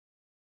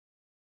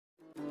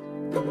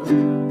Hey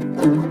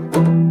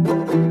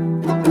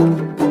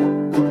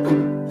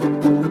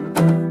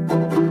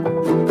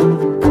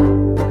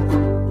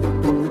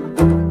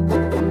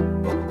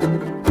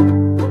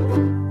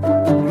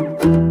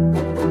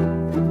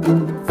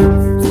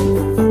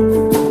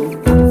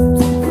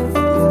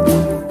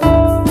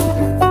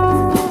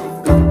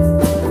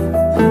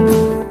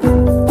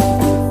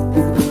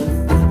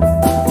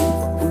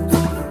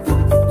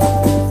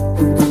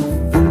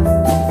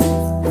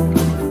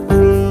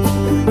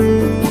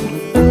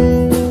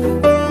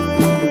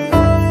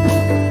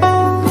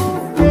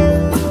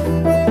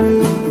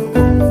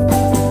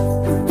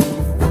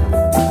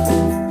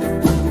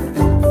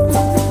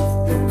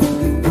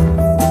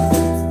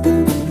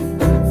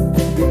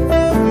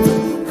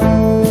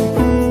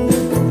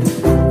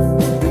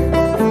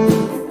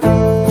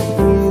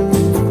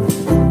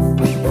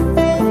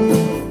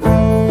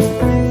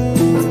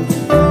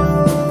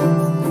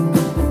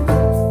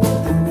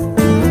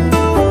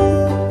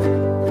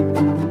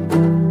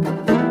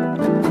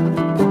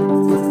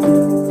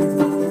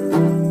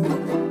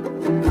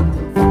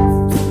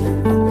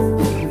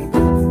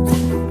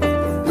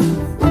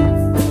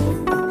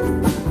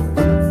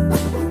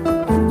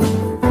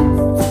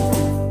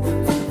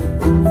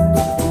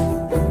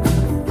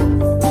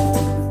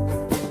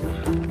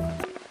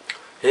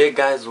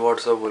guys,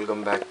 what's up?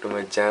 Welcome back to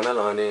my channel.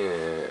 अनि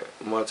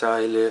म चाहिँ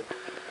अहिले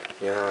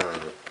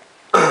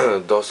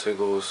यहाँ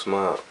दसैँको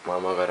उसमा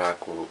मामा घर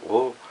आएको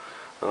हो।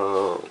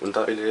 अन्त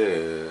अहिले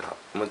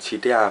म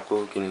छिटै आएको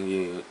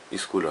किनकि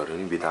स्कुलहरु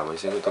नि बिदा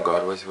भइसक्यो। त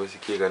घर बसेपछि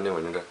के गर्ने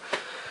भनेर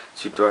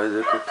छिटो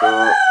आइदिएको। त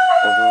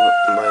अब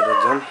बाहिर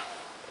जाम।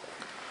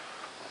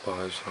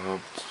 भाइ साहब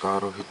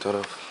सारो भित्र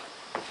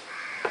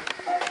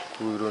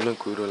कुहिरो नै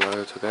कुहिरो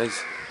लागेको छ गाइस।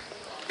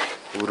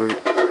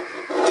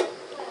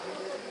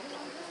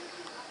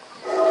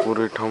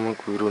 पुरै ठाउँमा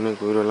कुहिरो नै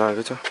कुहिरो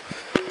लागेको छ।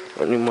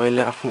 अनि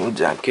मैले आफ्नो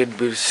ज्याकेट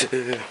बिर्से।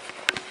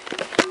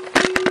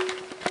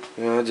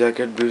 यहाँ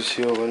ज्याकेट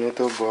बिर्सियो भने त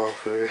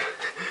बाफरे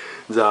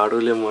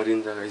जाडोले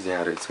मरिन्छ गाइस।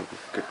 यहाँ रहेछ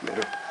ज्याकेट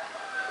मेरो।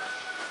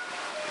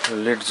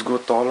 लेट्स गो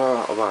तल।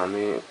 अब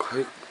हामी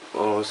खै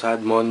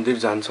सायद मन्दिर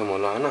जान्छौँ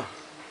होला हैन।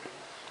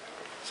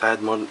 सायद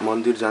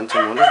मन्दिर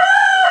जान्छौँ होला।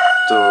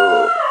 त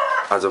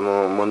आज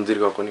म मन्दिर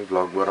गएको नि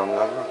भ्लग बनाउन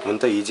लाग्यो। हुन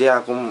त हिजै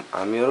आएको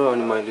हामीहरु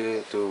अनि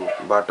मैले त्यो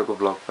बाटोको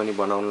भ्लग पनि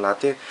बनाउन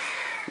लाथे।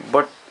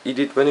 बट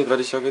एडिट पनि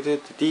गरिसकेको थिएँ।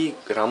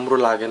 त्यति राम्रो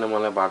लागेन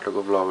मलाई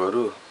बाटोको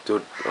भ्लगहरु। त्यो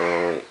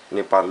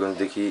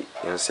नेपालगञ्जदेखि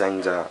यहाँ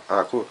स्याङ्जा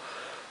आएको।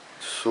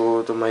 सो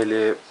त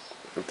मैले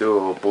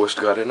त्यो पोस्ट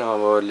गरेन।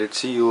 अब लेट्स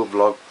सी यो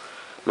भ्लग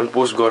म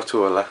पोस्ट गर्छु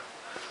होला।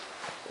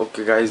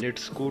 Okay guys,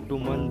 let's go to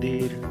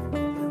मन्दिर।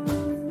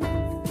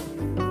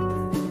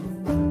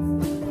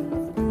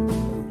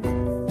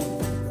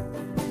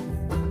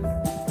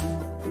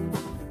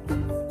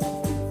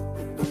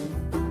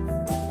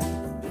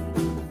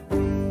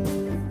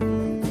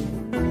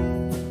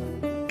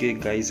 के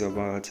गाइज अब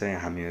चाहिँ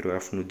हामीहरु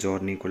आफ्नो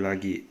जर्नीको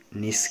लागि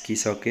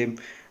निस्किसके।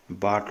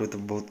 बाटो त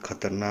बहुत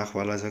खतरनाक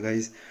वाला छ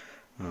गाइज।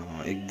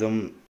 एकदम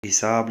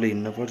हिसाबले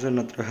हिँड्नु पर्छ,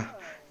 नत्र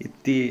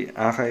यति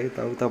आँखा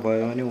यताउता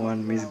भयो भने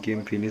वान मिस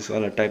गेम फिनिश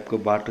वाला टाइपको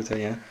बाटो छ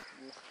यहाँ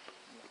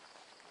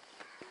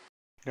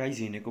गाइज।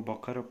 हिँडेको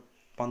भर्खर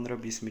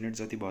 15-20 मिनट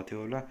जति भयो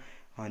होला।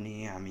 अनि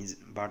हामी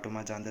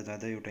बाटोमा जाँदा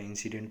जाँदा एउटा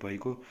इन्सिडेन्ट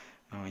भएको।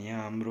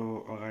 यहाँ हाम्रो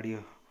अगाडि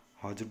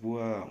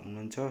हजुरबुवा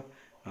हुनुहुन्छ,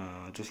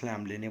 जसलाई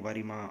हामीले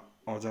नेपालीमा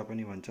अजा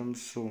पनि भन्छौं।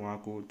 सो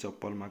उहाँको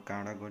चप्पलमा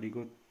काँडा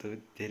गरेको। त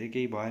धेरै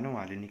केही भएन,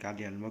 उहाँले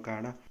निकालिहाल्नु भयो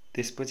काँडा।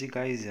 त्यसपछि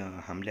गाइज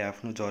हामीले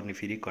आफ्नो जर्नी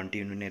फेरि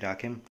कन्टिन्यू नै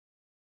राख्यौं।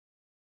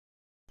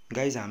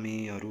 गाइज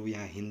हामीहरु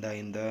यहाँ हिँड्दा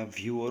हिँड्दा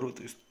भ्यूहरु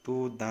त्यस्तो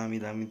दामी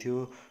दामी थियो।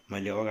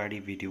 मैले अगाडि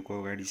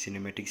भिडियोको अगाडि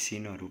सिनेमेटिक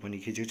सिनहरु पनि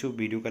खिचेको छु।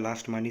 भिडियोको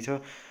लास्टमा नि छ।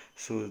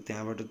 सो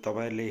त्यहाँबाट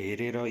तपाईहरुले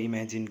हेरेर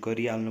इमेजिन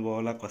गरिहाल्नु भयो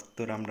होला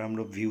कस्तो राम्रो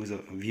राम्रो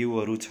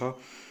भ्यूहरु छ।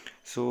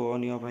 सो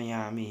अनि अब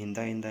यहाँ हामी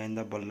हिँड्दा हिँड्दा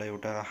हिँड्दा बल्ल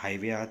एउटा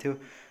हाइवे आथ्यो।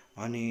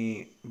 अनि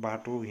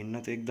बाटो हिँड्न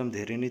त एकदम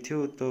धेरै नै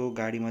थियो। त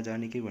गाडीमा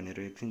जाने कि भनेर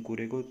एकछिन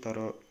कुरेको, तर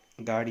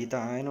गाडी त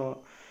आएन।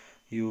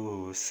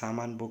 यो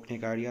सामान बोक्ने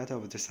गाडी आयो।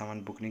 अब त्यो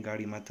सामान बोक्ने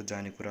गाडीमा त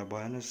जाने कुरा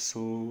भएन।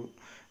 सो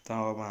त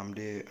अब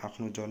हामीले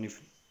आफ्नो जर्नी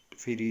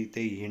फेरि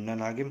त्यही हिँड्न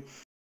लाग्यौं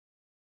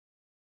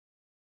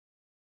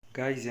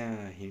गाइज।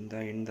 यहाँ हिँड्दा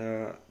हिँड्दा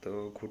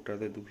त खुट्टा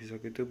त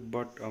दुखिसकेको थियो।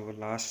 बट अब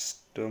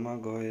लास्टमा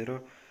गएर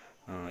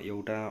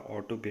एउटा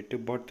अटो भेट्यो।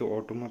 बट त्यो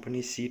अटोमा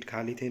पनि सिट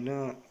खाली थिएन,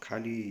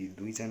 खाली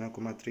 2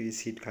 जनाको मात्रै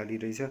सिट खाली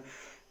रहेछ।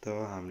 त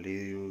हामीले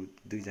यो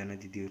 2 जना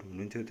दिदीहरु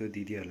हुनुहुन्थ्यो, त्यो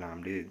दिदीहरुलाई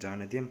हामीले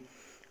जान दियौं।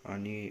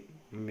 अनि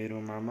मेरो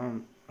मामा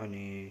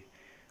अनि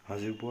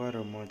हजुरबुवा र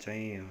म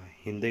चाहिँ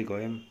हिँड्दै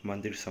गयौं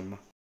मन्दिरसम्म।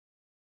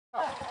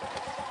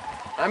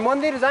 हामी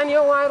मन्दिर जाने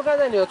हो। उहाँहरु कहाँ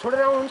जाने हो?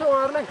 छोडेर आउनुहुन्छ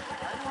उहाँहरुलाई?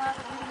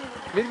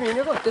 बिर्मी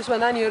हिँडेको? त्यसमा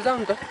नानीहरु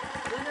जाउँ त।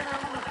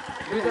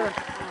 2 जना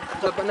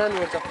सब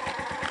नानीहरु छ।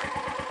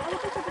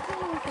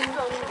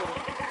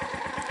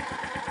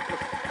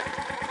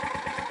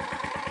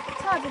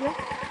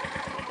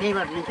 त्यही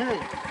बाटो लिन्छ है।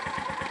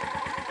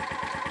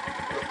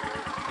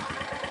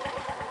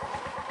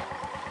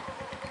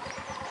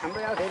 हाम्रो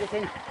यहाँ धेरै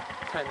छैन।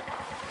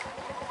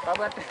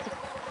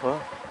 हो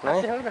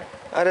नाइ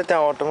अरे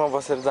त्यहाँ अटोमा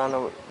बसेर जानु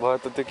भयो त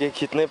त्यो केही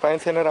खिच्नै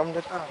पाइन्थेन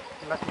राम्ररी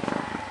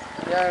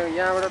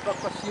यहाँबाट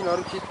टक्क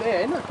सिनहरू खिच्दै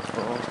हैन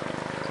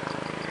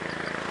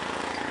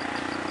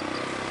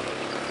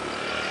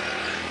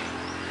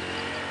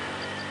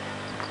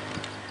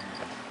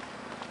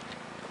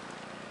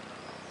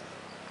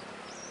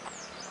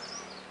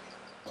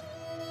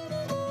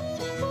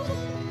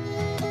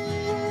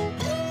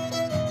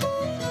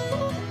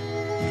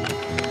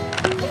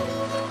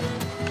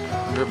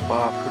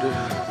बापरे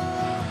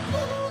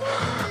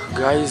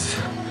गाइज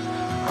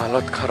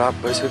हालत खराब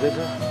भइसक्यो छ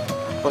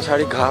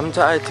पछाडि घाम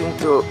चाहिँ आई थिङ्क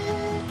त्यो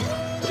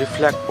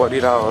रिफ्लेक्ट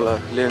परिरह होला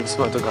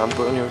लेन्समा त्यो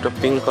घामको पनि एउटा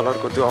पिङ्क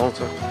कलरको त्यो आउँछ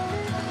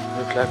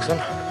रिफ्लेक्सन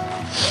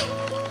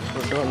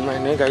डनमा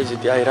नै गाइज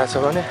यति आइरहेछ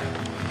भने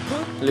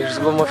लेट्स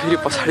गो म फेरि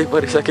पछाडि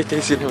परिसकेँ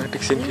त्यही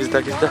सिनेमेटिक सिन खिच्दा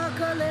खिच्दा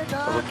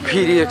अब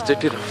फेरि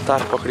एकचोटि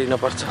रफ्तार पक्रिन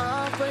पर्छ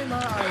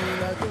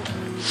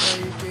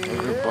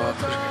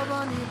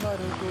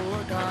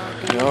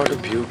यहाँबाट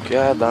भ्यू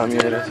क्या दामी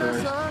आइरहेछ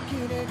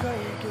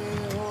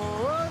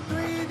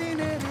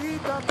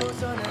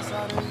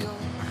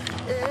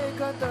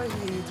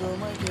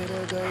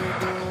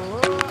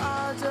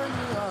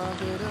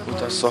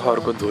उता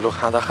सहरको धुलो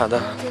खाँदा खाँदा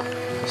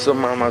यसो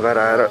मामा घर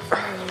आएर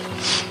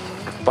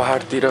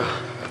पहाडतिर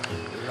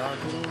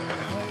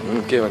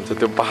के भन्छ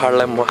त्यो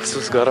पहाडलाई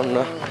महसुस गरौँ न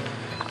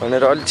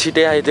भनेर अलि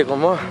छिटै आइदिएको म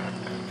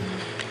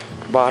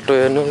बाटो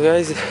हेर्नु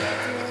गाइज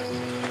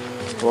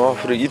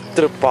बाफरे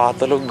यत्रो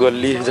पातलो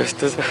गल्ली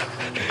जस्तो छ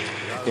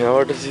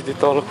यहाँबाट सिधै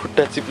तल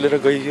खुट्टा चिप्लेर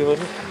गइयो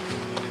भने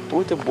ऊ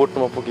त्यो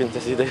बोटमा पुगिन्छ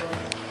सिधै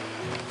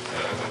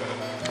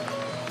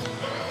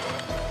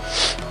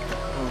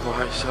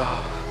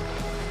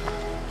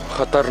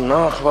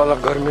खतरनाक वाला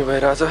गर्मी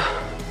भइरहेछ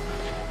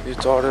यो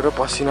चढेर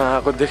पसिना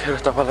आएको देखेर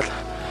तपाईँलाई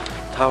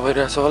थाहा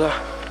भइरहेछ होला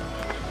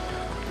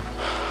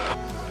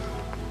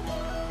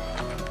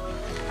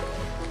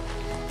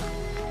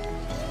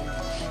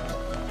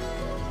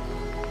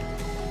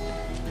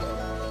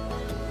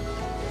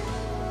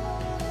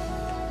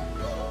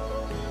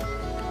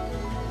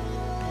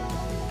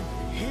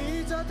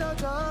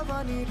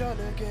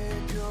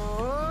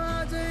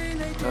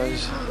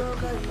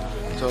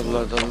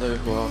चल्दा चल्दै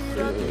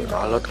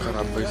हालत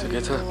खराब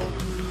भइसकेछ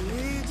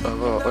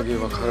अब अघि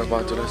भर्खर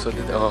बाजुलाई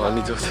सोधिदिएँ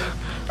अनि जो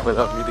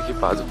मैले अघिदेखि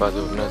बाजु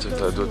हुनुहुन्छ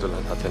जो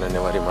जोलाई थाहा छैन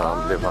नेवारीमा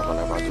हामीले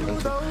मामालाई बाजु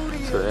भन्छ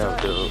सो अब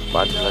त्यो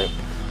बाजुलाई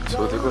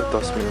सोधेको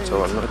 10 मिनट छ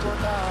भन्नु थियो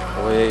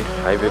अब यही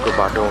हाइवेको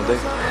बाटो हुँदै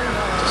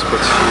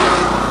त्यसपछि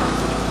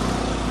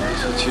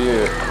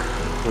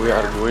वी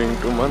आर गोइङ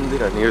टु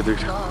मन्दिर अनि यो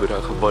दुईवटा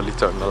कुखुराको बलि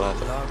चढ्न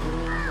लाग्छ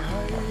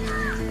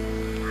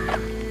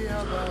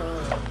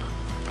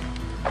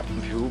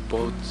भ्यू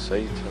बहुत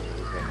सही छ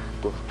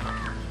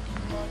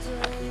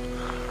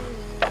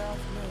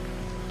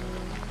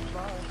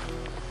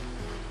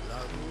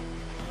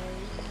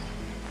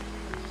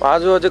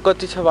आज अझै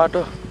कति छ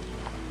बाटो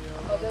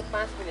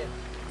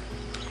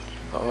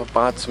अब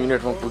 5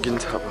 मिनटमा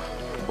पुगिन्छ अब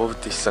बहुत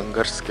ही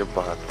संघर्ष के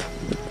बाद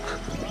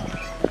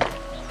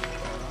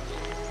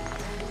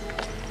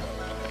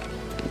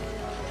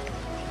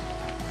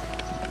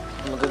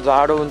म त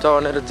जाडो हुन्छ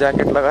भनेर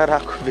ज्याकेट लगाएर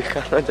आएको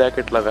बेकारमा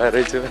ज्याकेट लगाएर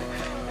छु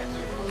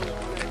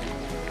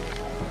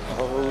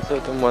अब उता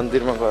त्यो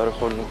मन्दिरमा गएर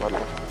खोल्नु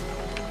पर्ला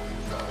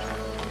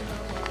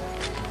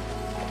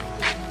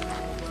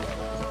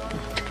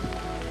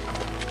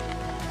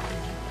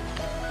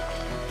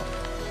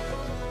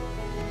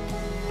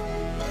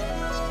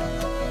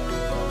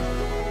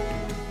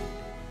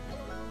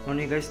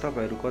अनि गाइस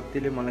तपाईहरु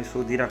कतिले मलाई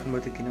सोधिराख्नु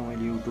भयो किन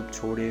मैले युट्युब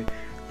छोडे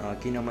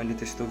किन मैले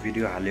त्यस्तो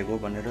भिडियो हालेको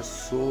भनेर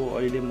सो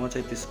अहिले म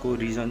चाहिँ त्यसको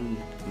रिजन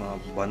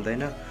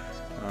भन्दैन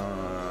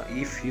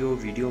इफ यो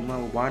भिडियोमा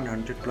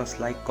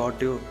 100+ लाइक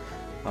कट्यो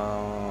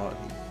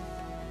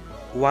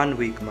 1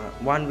 विक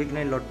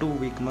नै ल 2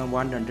 विकमा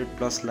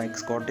 100+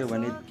 लाइक्स कट्यो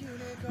भने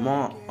म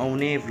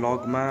आउने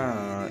भ्लगमा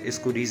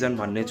यसको रिजन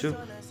भन्ने छु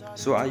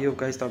सो आयो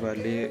गाइस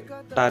तपाईहरुले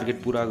टार्गेट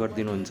पूरा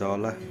गरिदिनुहुन्छ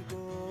होला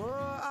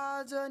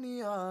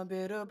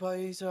बेर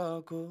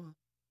भइसक्यो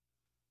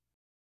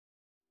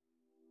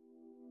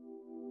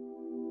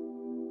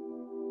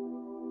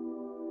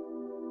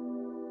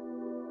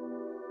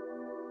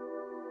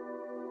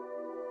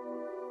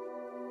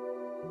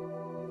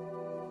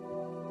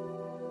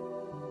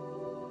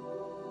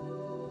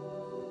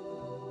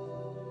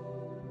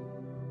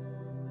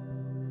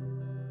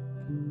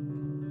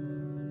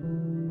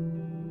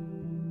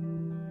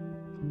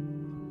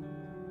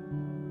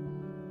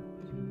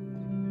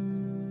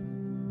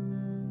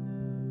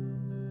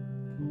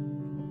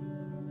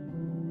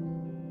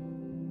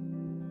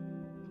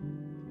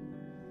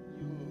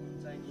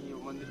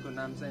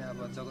नाम चाहिँ अब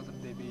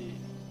जगत्रादेवी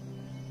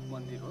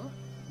मन्दिर हो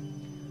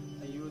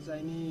यो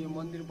चाहिँ नि यो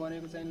मन्दिर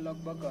बनेको चाहिँ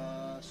लगभग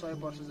 100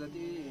 वर्ष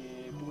जति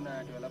पुग्न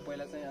आँट्यो होला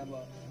पहिला चाहिँ अब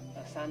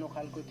सानो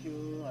खालको थियो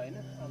हैन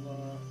अब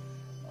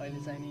अहिले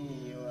चाहिँ नि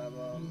यो अब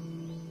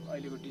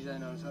अहिलेको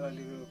डिजाइन अनुसार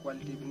अहिलेको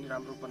क्वालिटी पनि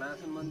राम्रो बनाएको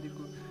छ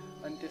मन्दिरको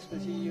अनि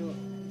त्यसपछि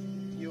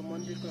यो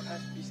मन्दिरको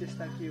खास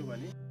विशेषता के हो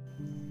भने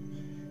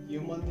यो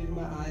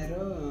मन्दिरमा आएर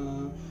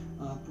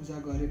पूजा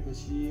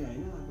गरेपछि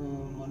हैन अब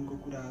मनको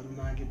कुराहरू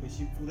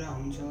मागेपछि पुरा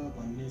हुन्छ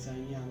भन्ने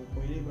चाहिँ अब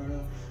पहिल्यैबाट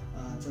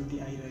चल्ती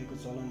आइरहेको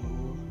चलन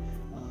हो।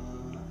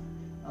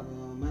 अब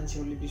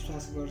मान्छेहरूले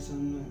विश्वास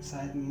गर्छन्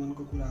सायद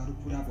मनको कुराहरू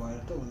पुरा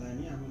भएर त होला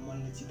नि, अब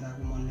मनले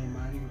चिताएको मनले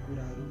मागेको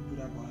कुराहरू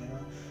पुरा भएर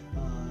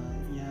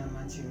यहाँ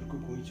मान्छेहरूको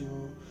घुइँचो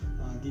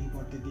दिन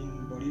प्रतिदिन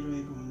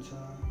बढिरहेको हुन्छ।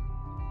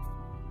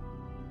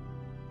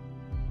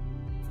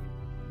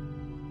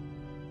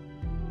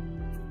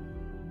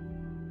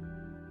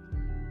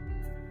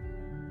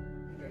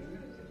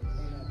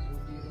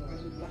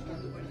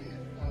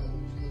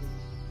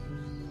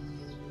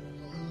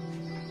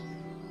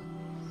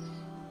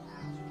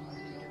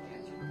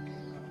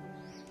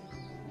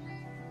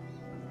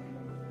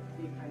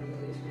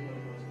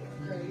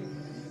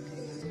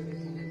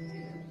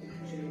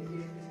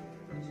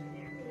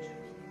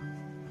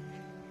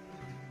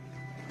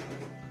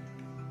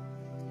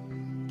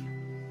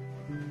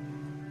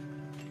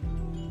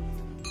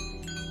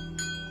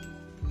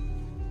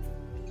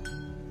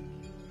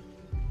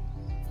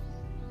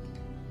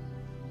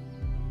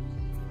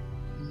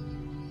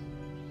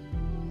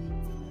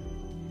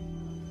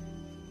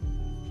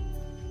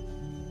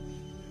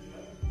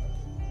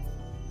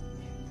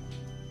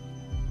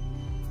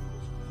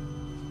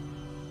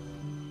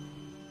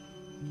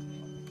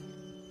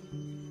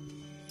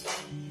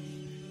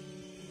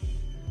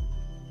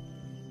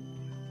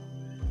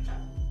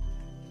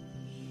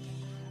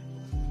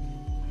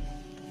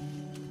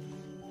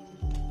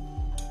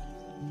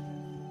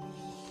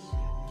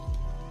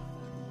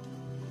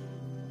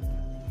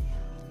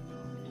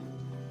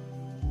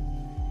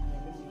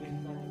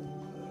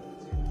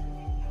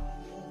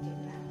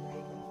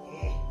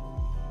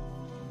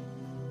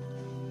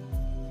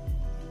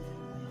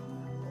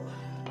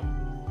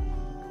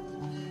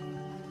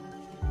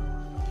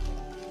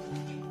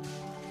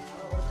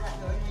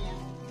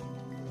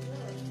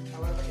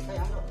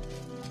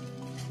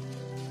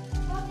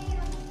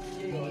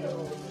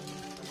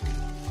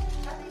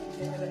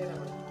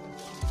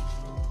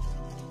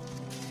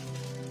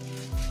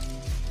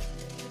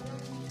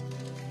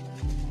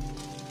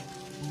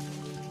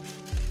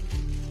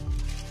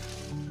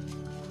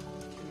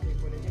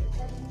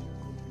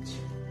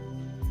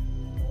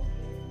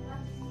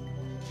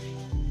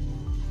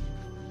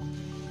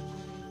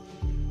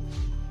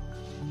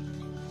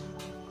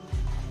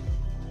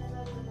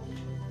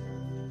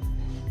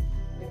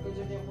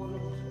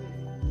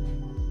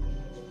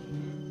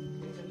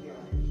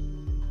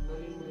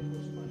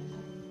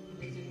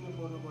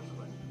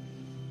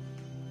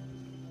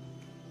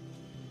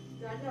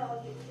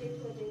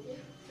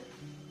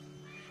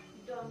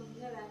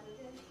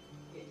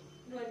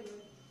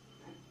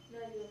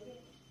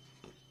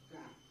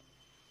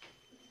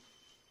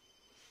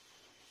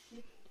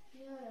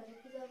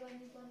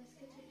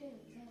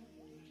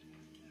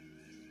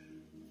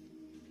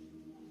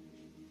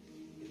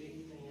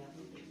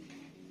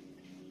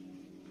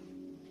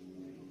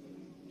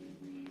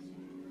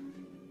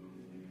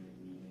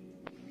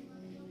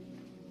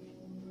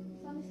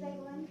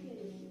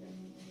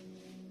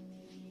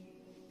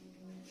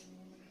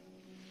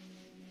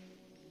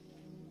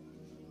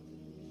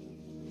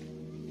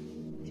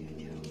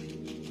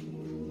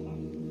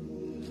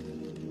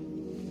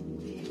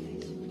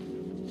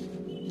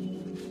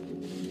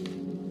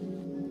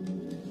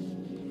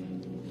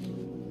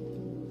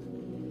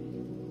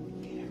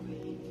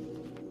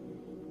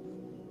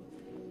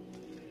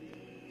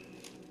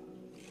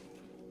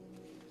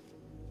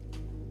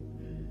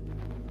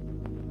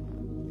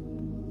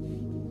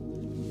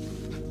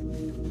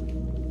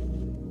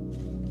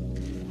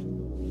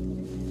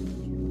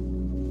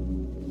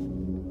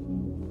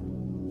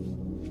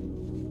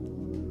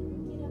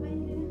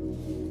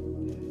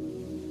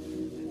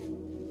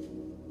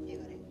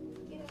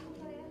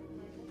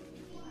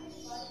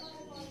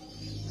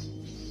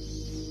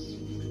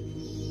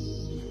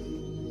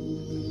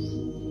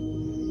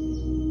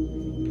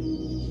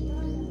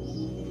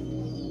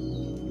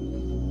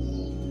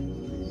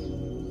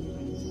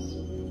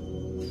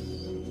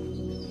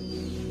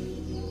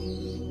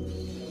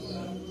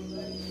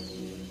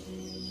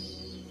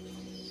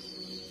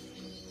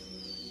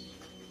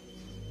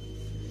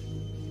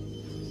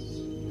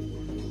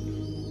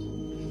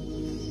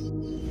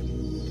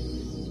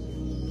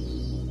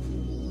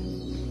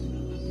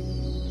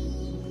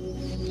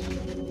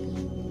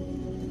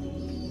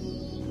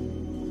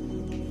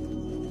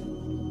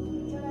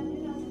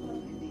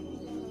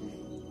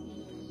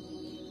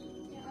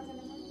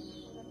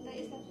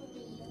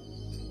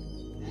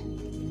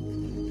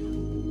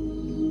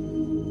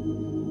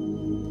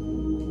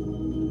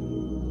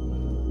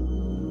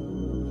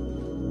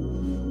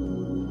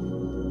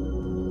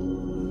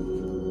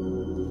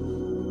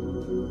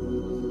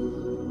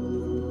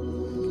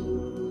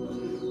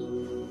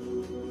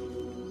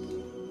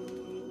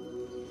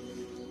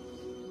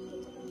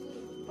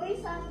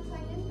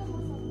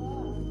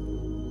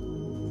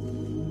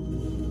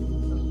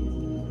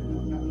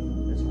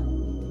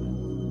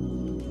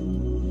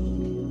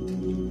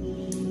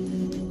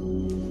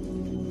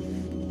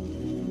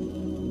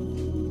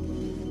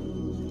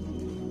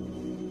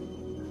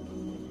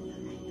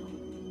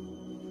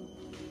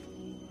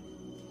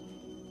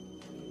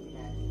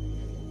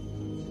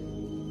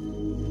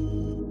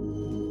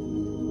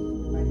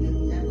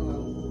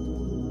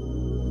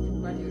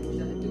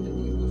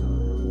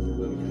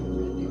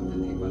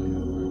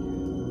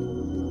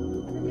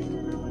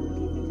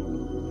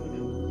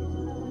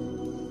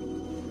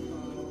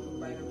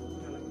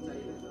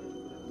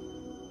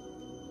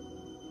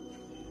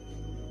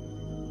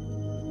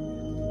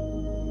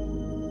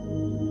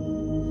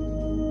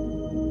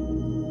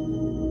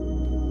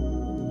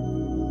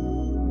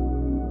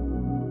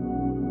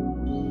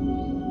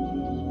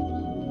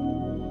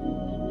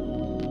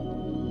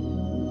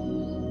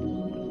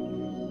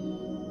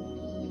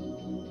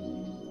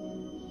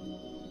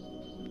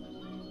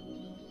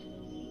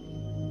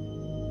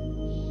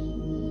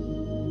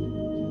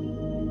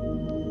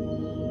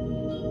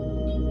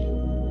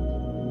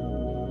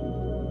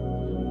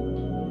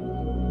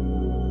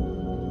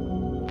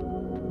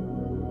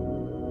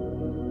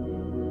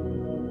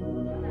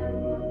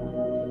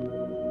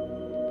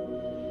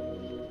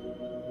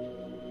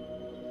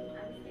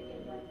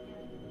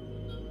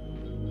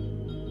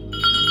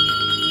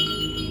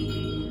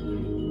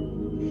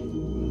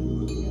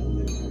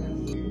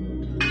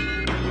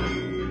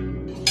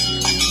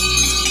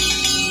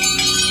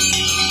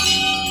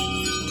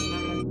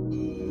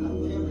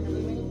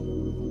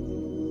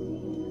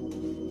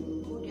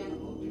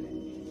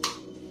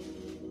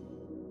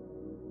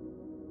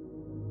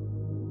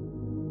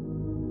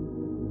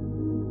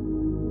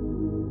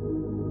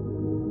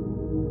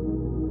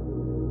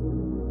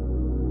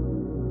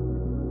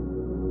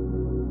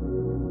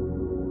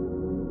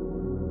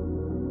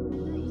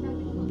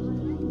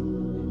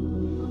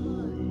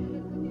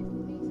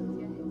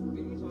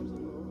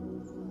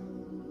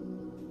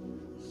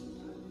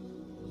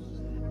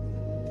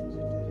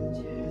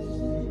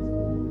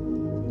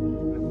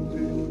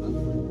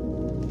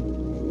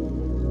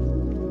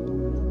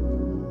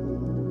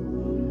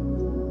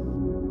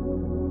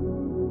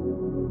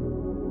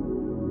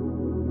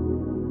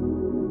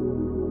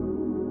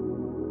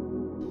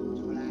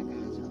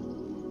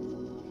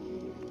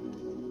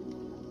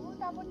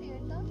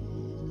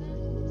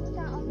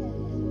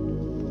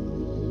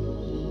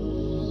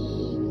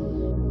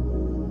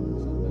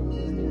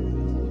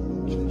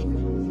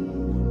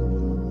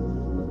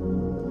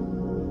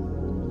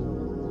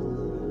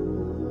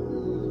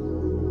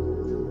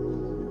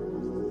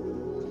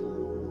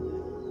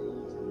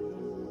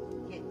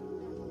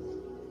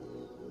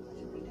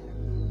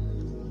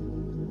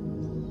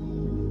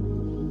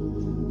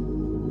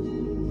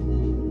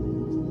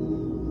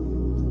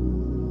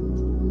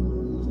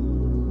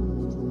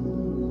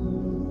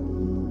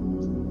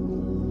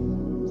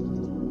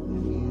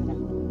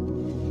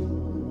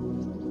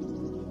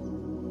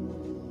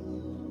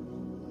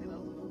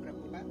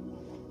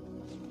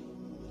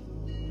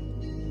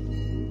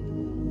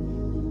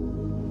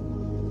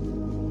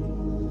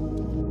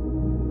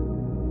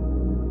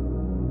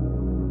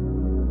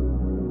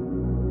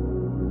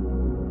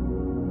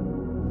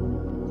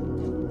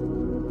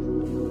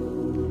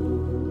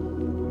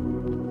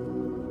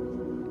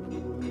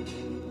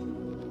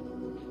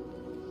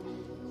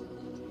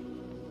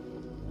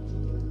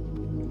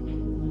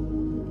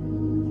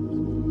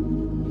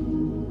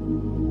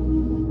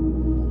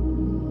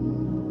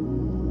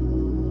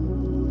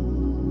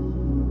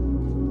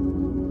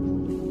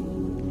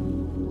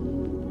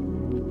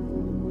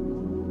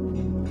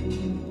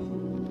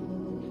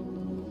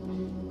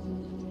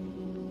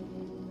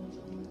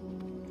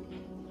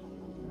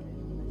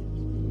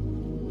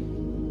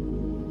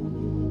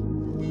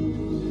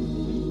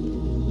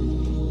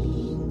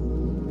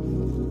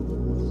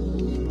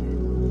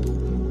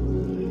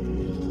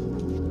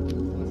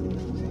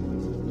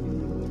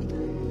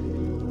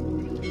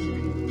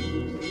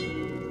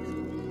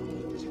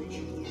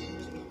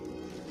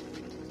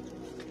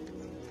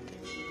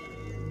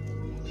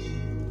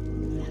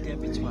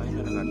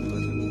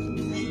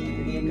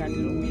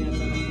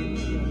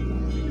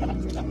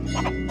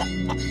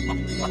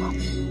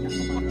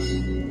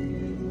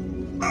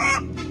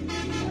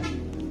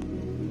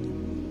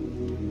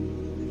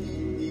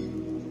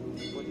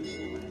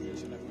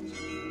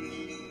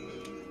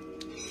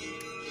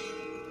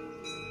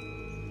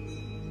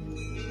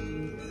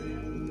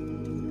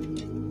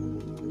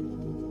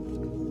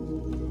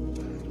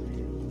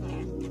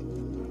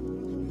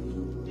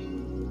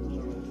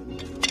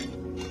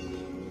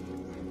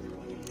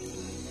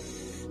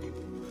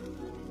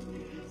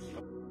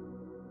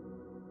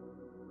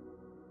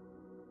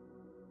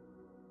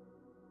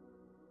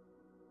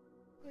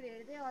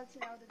 हेर्दै अल्छी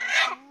लाग्दो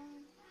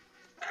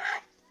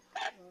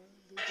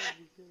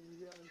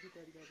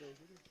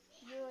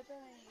यो त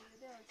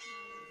हेर्दै अल्छी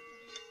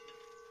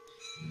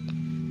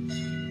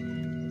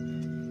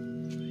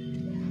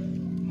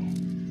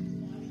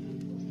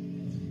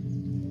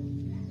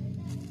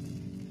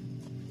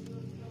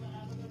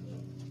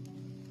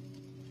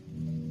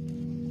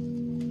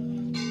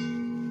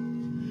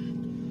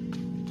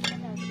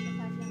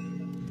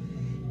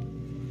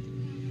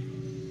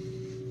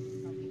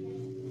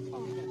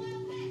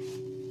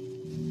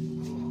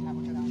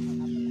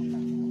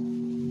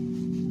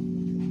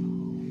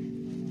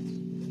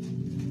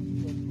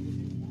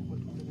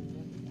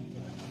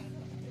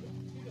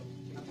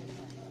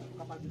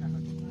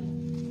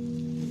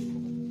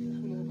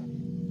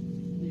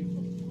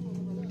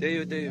त्यही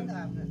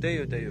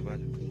हो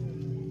बाजु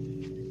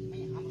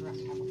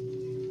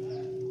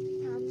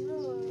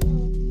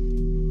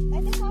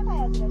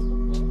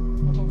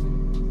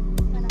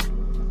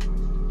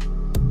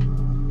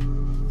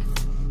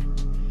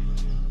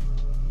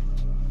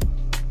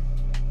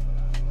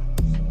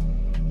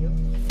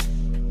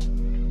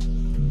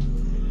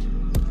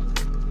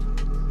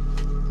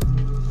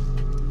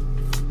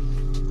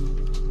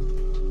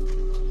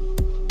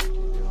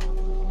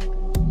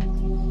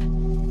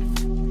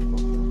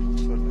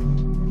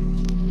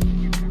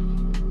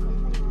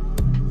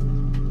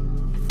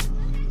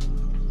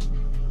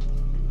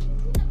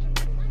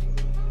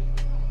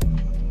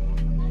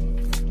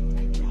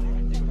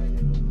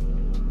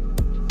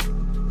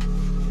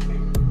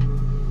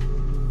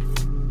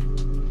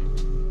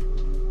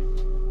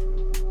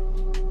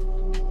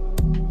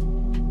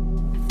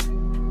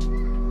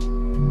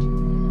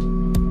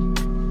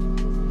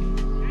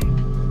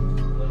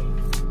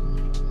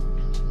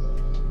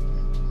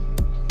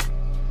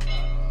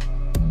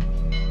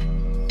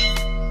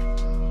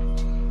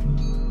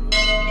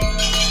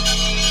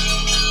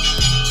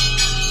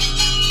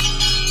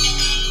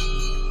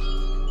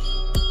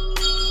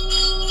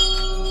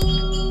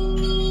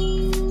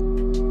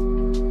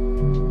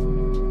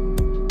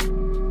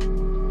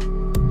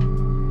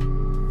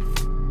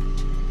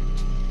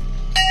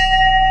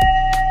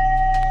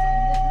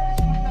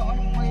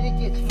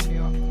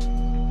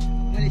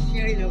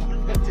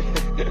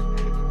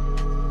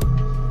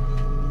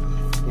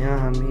यहाँ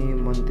हामी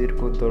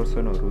मन्दिरको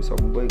दर्शनहरू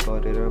सबै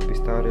गरेर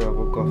बिस्तारै अब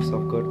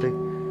गफसफ गर्दै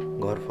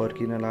घर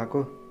फर्किन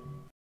लाग्यो।